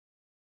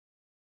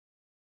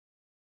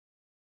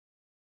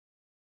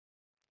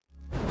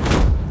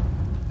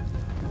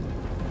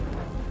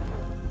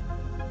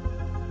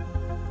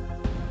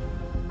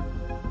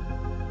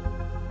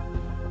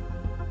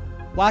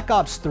Black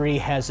Ops 3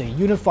 has a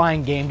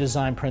unifying game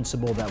design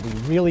principle that we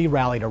really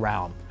rallied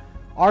around.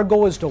 Our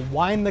goal is to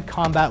wind the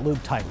combat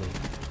loop tightly.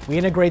 We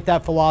integrate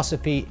that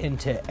philosophy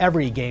into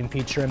every game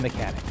feature and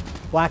mechanic.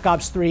 Black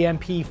Ops 3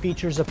 MP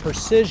features a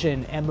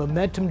precision and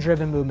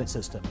momentum-driven movement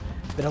system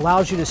that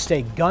allows you to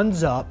stay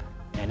guns up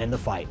and in the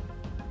fight.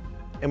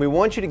 And we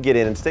want you to get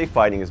in and stay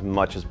fighting as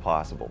much as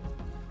possible.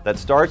 That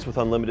starts with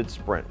unlimited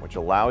sprint, which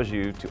allows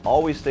you to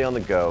always stay on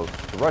the go,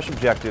 to rush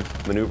objectives,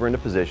 maneuver into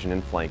position,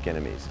 and flank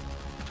enemies.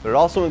 But it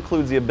also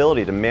includes the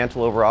ability to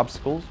mantle over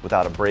obstacles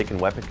without a break in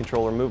weapon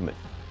control or movement.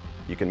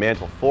 You can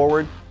mantle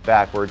forward,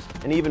 backwards,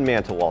 and even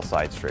mantle while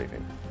side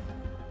strafing.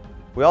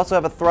 We also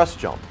have a thrust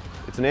jump.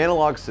 It's an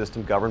analog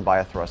system governed by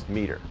a thrust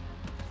meter.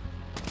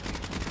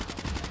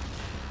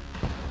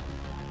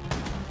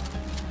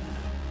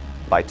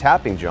 By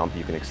tapping jump,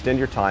 you can extend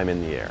your time in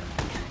the air.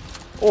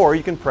 Or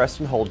you can press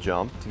and hold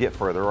jump to get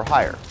further or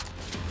higher.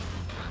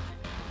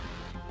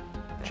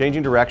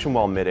 Changing direction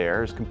while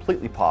mid-air is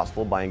completely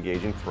possible by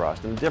engaging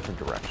thrust in a different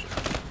direction.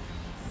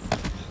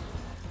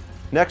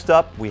 Next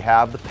up, we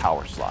have the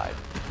power slide.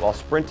 While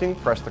sprinting,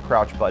 press the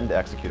crouch button to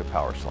execute a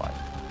power slide.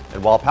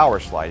 And while power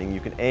sliding,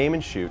 you can aim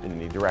and shoot in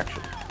any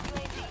direction.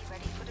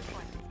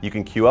 You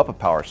can queue up a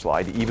power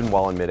slide even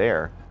while in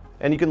mid-air,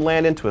 and you can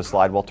land into a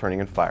slide while turning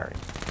and firing.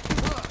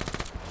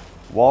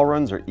 Wall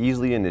runs are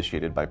easily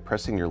initiated by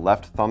pressing your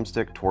left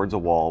thumbstick towards a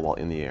wall while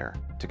in the air.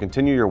 To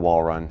continue your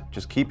wall run,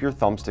 just keep your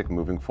thumbstick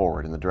moving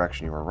forward in the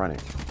direction you are running.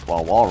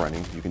 While wall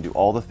running, you can do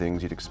all the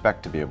things you'd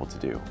expect to be able to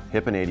do,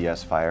 hip and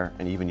ADS fire,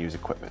 and even use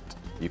equipment.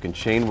 You can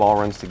chain wall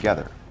runs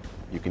together.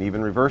 You can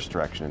even reverse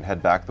direction and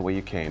head back the way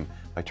you came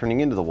by turning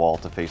into the wall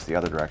to face the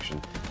other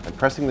direction and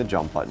pressing the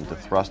jump button to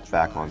thrust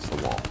back onto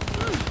the wall.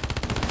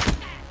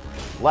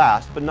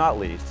 Last but not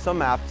least, some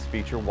maps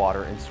feature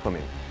water and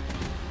swimming.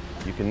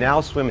 You can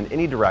now swim in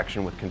any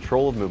direction with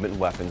control of movement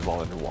and weapons while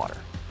underwater.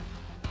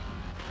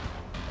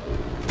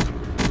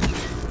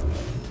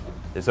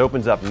 This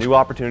opens up new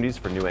opportunities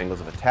for new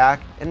angles of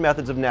attack and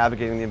methods of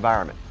navigating the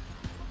environment.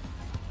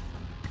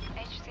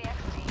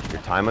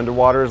 Your time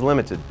underwater is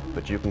limited,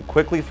 but you can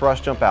quickly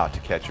thrust jump out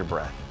to catch your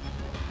breath.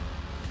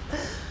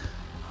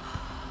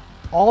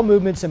 All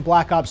movements in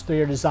Black Ops 3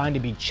 are designed to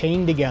be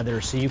chained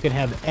together so you can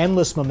have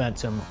endless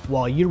momentum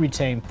while you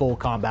retain full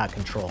combat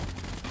control.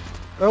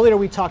 Earlier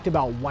we talked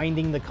about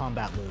winding the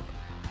combat loop,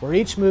 where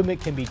each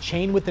movement can be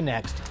chained with the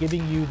next,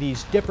 giving you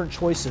these different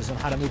choices on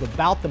how to move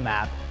about the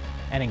map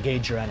and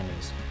engage your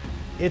enemies.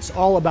 It's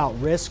all about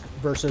risk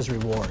versus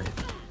reward.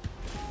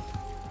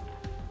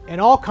 In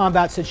all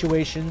combat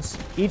situations,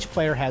 each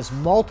player has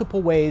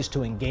multiple ways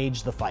to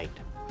engage the fight.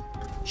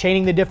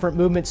 Chaining the different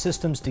movement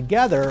systems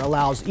together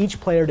allows each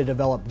player to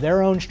develop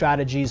their own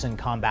strategies and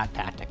combat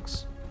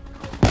tactics.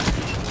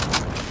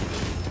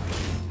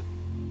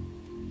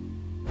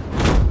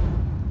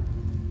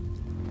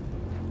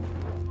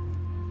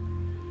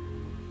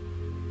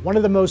 One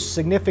of the most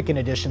significant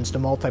additions to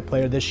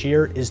multiplayer this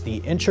year is the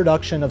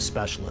introduction of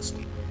Specialists.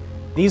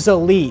 These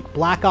elite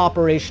Black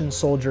Operations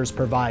soldiers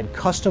provide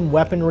custom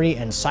weaponry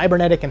and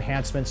cybernetic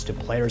enhancements to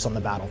players on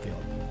the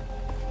battlefield.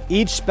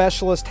 Each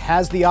Specialist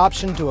has the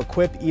option to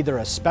equip either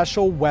a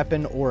special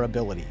weapon or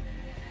ability.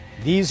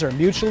 These are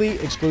mutually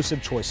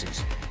exclusive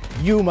choices.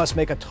 You must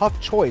make a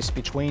tough choice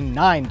between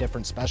 9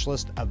 different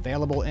Specialists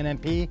available in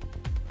MP,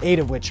 8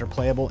 of which are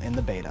playable in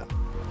the beta.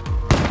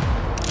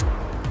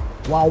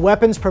 While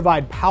weapons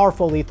provide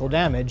powerful lethal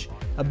damage,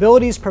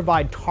 abilities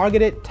provide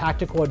targeted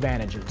tactical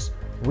advantages,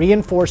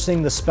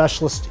 reinforcing the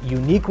Specialist's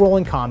unique role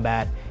in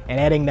combat and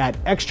adding that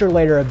extra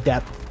layer of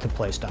depth to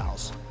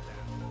playstyles.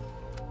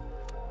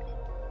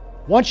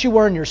 Once you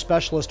earn your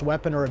Specialist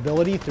weapon or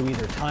ability through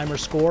either time or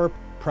score,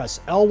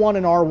 press L1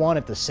 and R1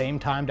 at the same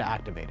time to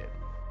activate it.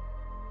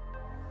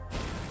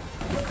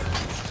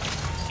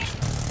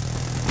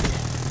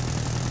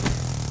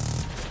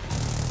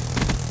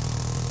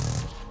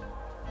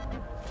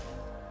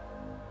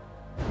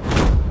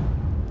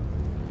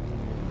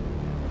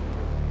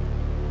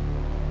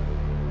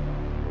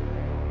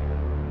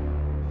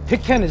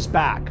 Pick10 is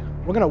back.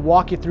 We're going to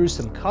walk you through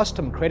some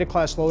custom Creator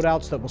Class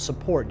loadouts that will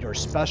support your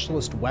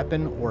Specialist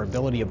weapon or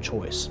ability of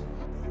choice.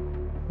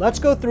 Let's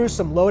go through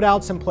some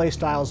loadouts and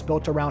playstyles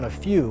built around a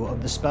few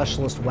of the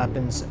Specialist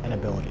weapons and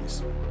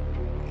abilities.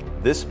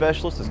 This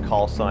Specialist is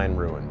callsign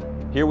Ruin.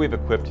 Here we've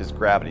equipped his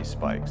gravity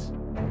spikes.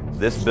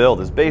 This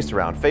build is based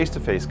around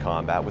face-to-face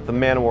combat with the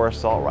Man-O-War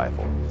Assault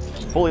Rifle,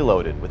 fully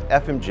loaded with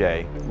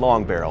FMJ,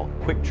 long barrel,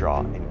 quick draw,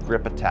 and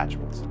grip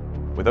attachments.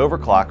 With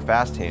overclock,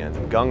 fast hands,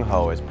 and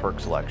gung-ho as perk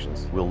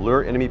selections, we'll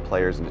lure enemy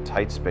players into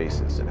tight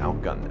spaces and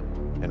outgun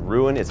them. And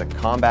Ruin is a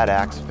combat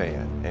axe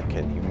fan and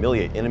can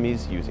humiliate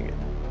enemies using it.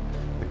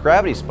 The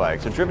gravity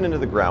spikes are driven into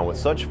the ground with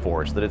such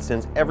force that it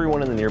sends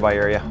everyone in the nearby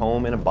area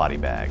home in a body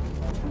bag.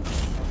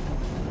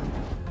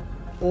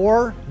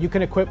 Or you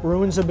can equip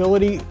Ruin's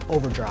ability,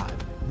 Overdrive.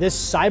 This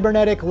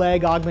cybernetic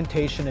leg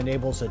augmentation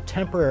enables a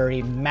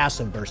temporary,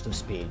 massive burst of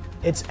speed.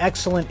 It's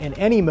excellent in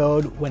any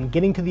mode when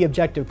getting to the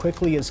objective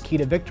quickly is key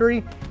to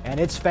victory, and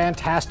it's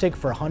fantastic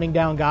for hunting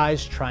down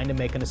guys trying to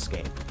make an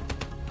escape.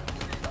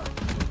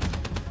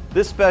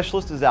 This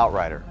specialist is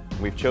Outrider.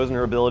 We've chosen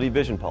her ability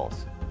Vision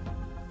Pulse.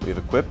 We've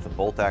equipped the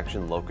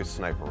bolt-action Locust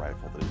sniper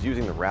rifle that is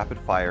using the rapid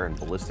fire and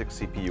ballistic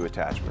CPU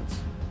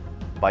attachments.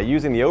 By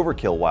using the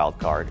Overkill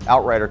wildcard,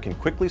 Outrider can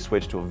quickly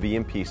switch to a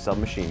VMP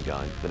submachine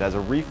gun that has a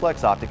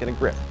reflex optic and a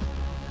grip.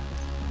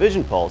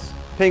 Vision Pulse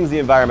pings the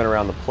environment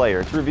around the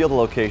player to reveal the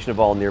location of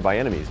all nearby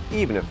enemies,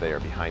 even if they are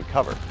behind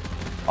cover.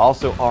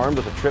 Also armed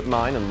with a trip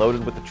mine and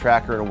loaded with the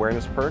tracker and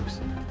awareness perks,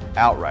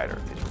 Outrider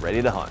is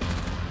ready to hunt.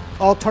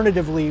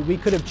 Alternatively, we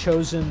could have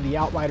chosen the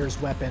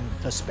Outrider's weapon,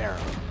 the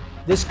Sparrow.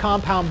 This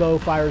compound bow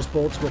fires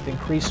bolts with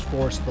increased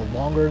force the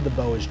longer the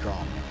bow is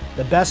drawn.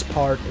 The best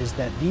part is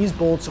that these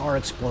bolts are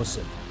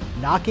explosive,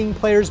 knocking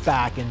players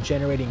back and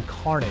generating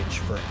carnage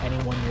for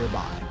anyone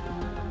nearby.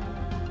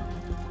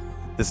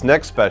 This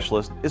next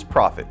specialist is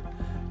Prophet.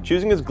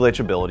 Choosing his glitch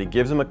ability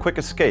gives him a quick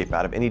escape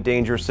out of any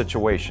dangerous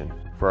situation.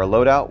 For our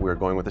loadout, we are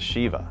going with a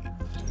Shiva.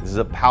 This is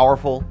a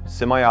powerful,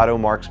 semi-auto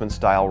marksman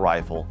style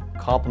rifle,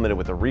 complemented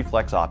with a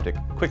reflex optic,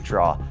 quick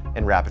draw,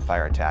 and rapid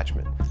fire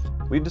attachment.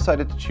 We've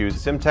decided to choose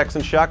Simtex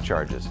and shock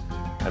charges,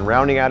 and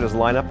rounding out his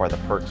lineup are the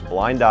perks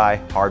Blind Eye,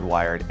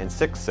 Hardwired, and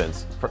Sixth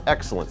Sense for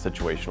excellent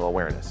situational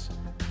awareness.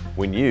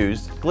 When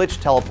used,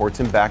 Glitch teleports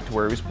him back to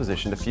where he was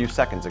positioned a few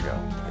seconds ago.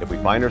 If we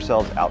find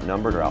ourselves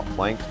outnumbered or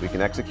outflanked, we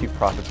can execute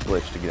Prophet's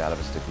Glitch to get out of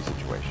a sticky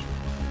situation.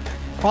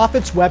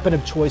 Prophet's weapon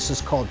of choice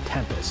is called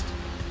Tempest.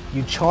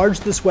 You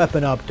charge this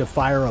weapon up to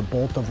fire a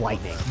bolt of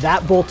lightning.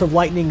 That bolt of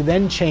lightning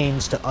then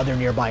chains to other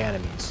nearby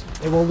enemies.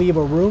 It will leave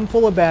a room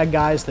full of bad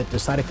guys that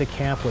decided to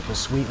camp with a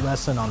sweet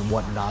lesson on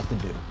what not to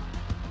do.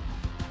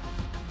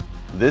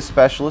 This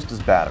specialist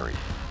is Battery.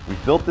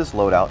 We've built this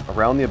loadout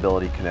around the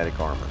ability Kinetic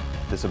Armor.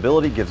 This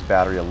ability gives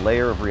Battery a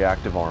layer of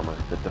reactive armor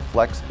that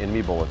deflects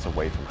enemy bullets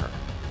away from her.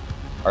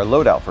 Our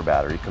loadout for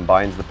Battery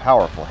combines the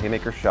powerful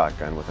Haymaker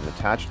shotgun with an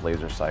attached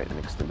laser sight and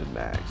extended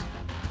mags.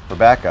 For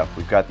backup,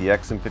 we've got the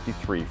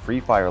XM53 free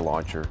fire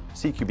launcher,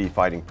 CQB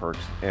fighting perks,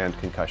 and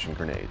concussion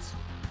grenades.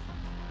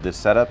 This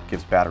setup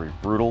gives Battery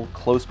brutal,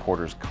 close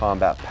quarters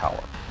combat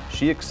power.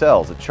 She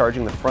excels at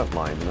charging the front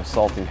lines and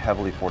assaulting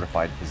heavily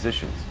fortified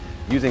positions,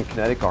 using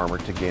kinetic armor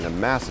to gain a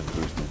massive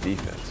boost in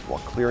defense while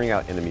clearing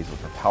out enemies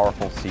with a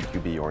powerful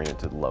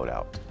CQB-oriented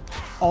loadout.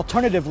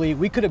 Alternatively,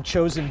 we could have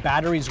chosen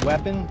Battery's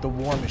weapon, the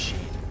War Machine,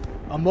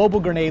 a mobile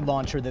grenade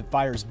launcher that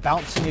fires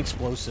bouncing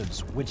explosives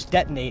which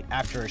detonate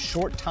after a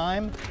short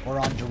time or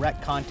on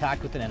direct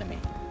contact with an enemy.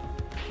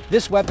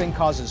 This weapon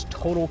causes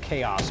total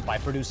chaos by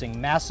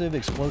producing massive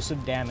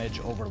explosive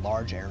damage over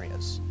large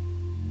areas.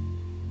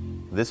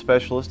 This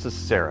specialist is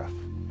Seraph,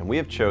 and we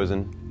have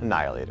chosen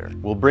Annihilator.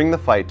 We'll bring the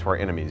fight to our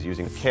enemies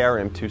using a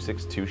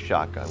KRM-262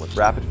 shotgun with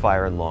rapid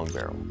fire and long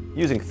barrel,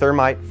 using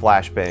thermite,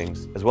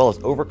 flashbangs, as well as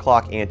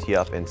overclock,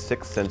 anti-up, and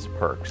Sixth Sense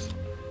perks.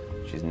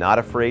 She's not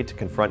afraid to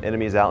confront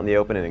enemies out in the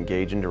open and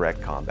engage in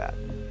direct combat.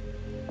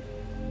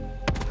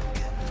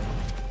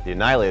 The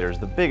Annihilator is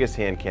the biggest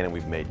hand cannon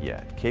we've made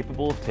yet,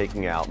 capable of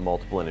taking out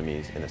multiple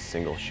enemies in a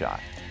single shot.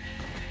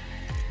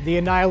 The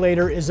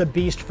Annihilator is a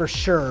beast for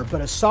sure, but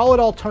a solid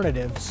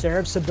alternative,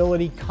 Seraph's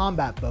ability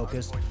Combat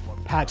Focus,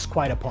 packs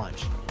quite a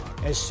punch.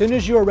 As soon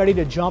as you are ready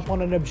to jump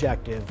on an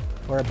objective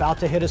or about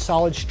to hit a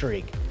solid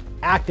streak,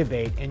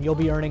 activate and you'll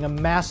be earning a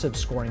massive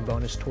scoring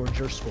bonus towards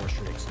your score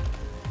streaks.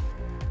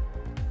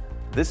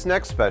 This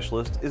next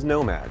specialist is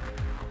Nomad.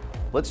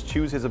 Let's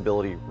choose his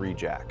ability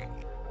Rejack.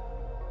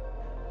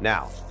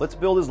 Now, let's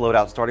build his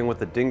loadout starting with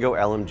the Dingo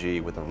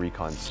LMG with a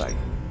recon sight.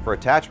 For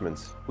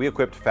attachments, we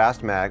equipped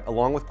Fast Mag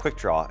along with Quick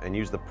Draw and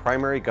used the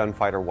primary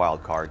Gunfighter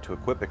wildcard to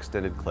equip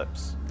extended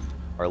clips.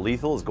 Our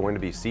lethal is going to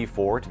be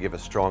C4 to give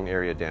us strong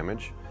area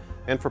damage,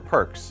 and for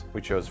perks, we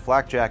chose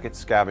Flak Jacket,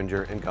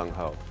 Scavenger, and Gung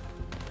Ho.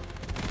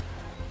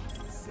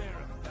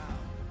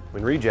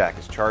 When Rejack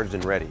is charged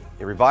and ready,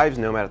 it revives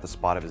Nomad at the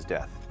spot of his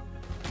death.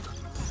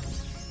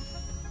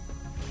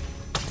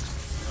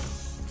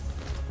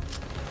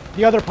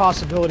 The other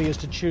possibility is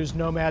to choose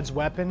Nomad's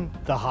weapon,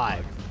 the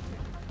Hive.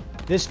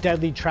 This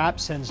deadly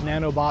trap sends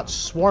nanobots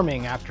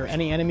swarming after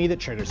any enemy that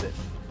triggers it.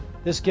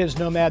 This gives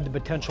Nomad the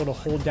potential to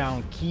hold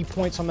down key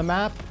points on the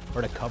map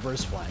or to cover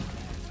his flank.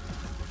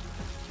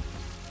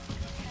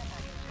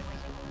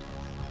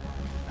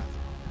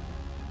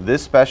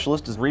 This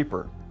specialist is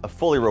Reaper, a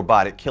fully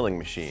robotic killing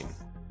machine.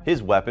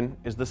 His weapon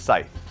is the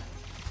Scythe.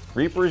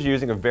 Reaper is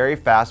using a very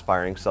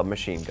fast-firing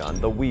submachine gun,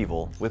 the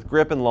Weevil, with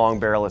grip and long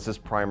barrel as his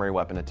primary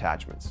weapon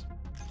attachments.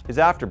 His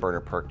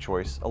Afterburner perk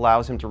choice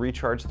allows him to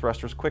recharge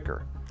thrusters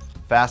quicker.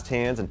 Fast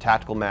hands and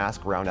tactical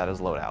mask round out his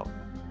loadout.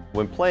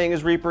 When playing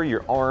as Reaper,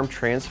 your arm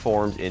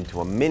transforms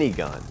into a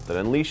minigun that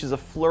unleashes a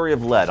flurry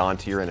of lead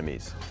onto your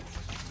enemies.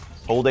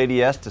 Hold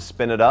ADS to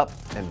spin it up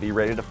and be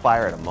ready to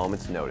fire at a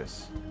moment's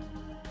notice.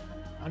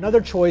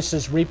 Another choice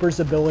is Reaper's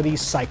ability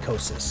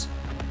Psychosis.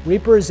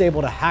 Reaper is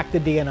able to hack the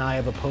DNI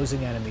of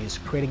opposing enemies,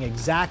 creating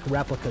exact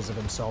replicas of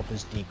himself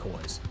as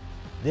decoys.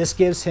 This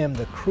gives him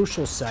the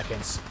crucial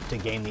seconds to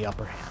gain the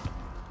upper hand.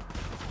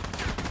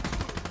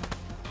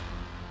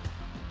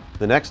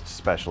 The next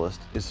specialist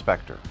is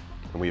Spectre,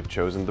 and we have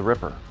chosen the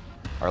Ripper.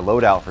 Our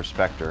loadout for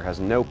Spectre has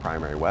no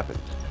primary weapon,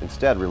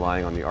 instead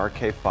relying on the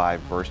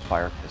RK5 burst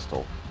fire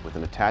pistol with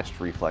an attached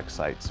reflex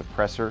sight,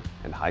 suppressor,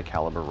 and high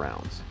caliber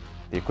rounds.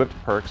 The equipped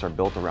perks are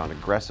built around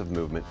aggressive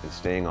movement and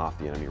staying off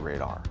the enemy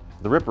radar.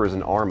 The Ripper is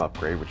an arm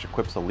upgrade which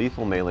equips a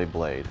lethal melee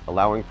blade,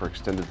 allowing for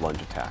extended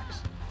lunge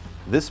attacks.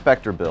 This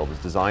Spectre build is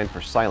designed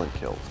for silent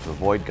kills to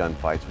avoid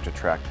gunfights which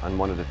attract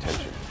unwanted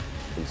attention.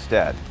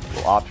 Instead,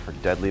 we'll opt for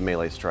deadly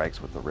melee strikes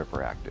with the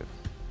Ripper active.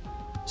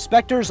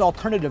 Spectre's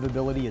alternative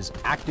ability is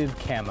Active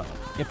Camo.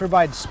 It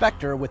provides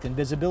Spectre with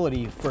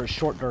invisibility for a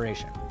short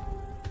duration.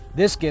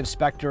 This gives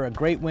Spectre a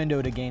great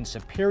window to gain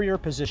superior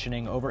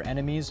positioning over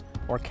enemies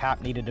or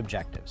cap needed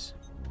objectives.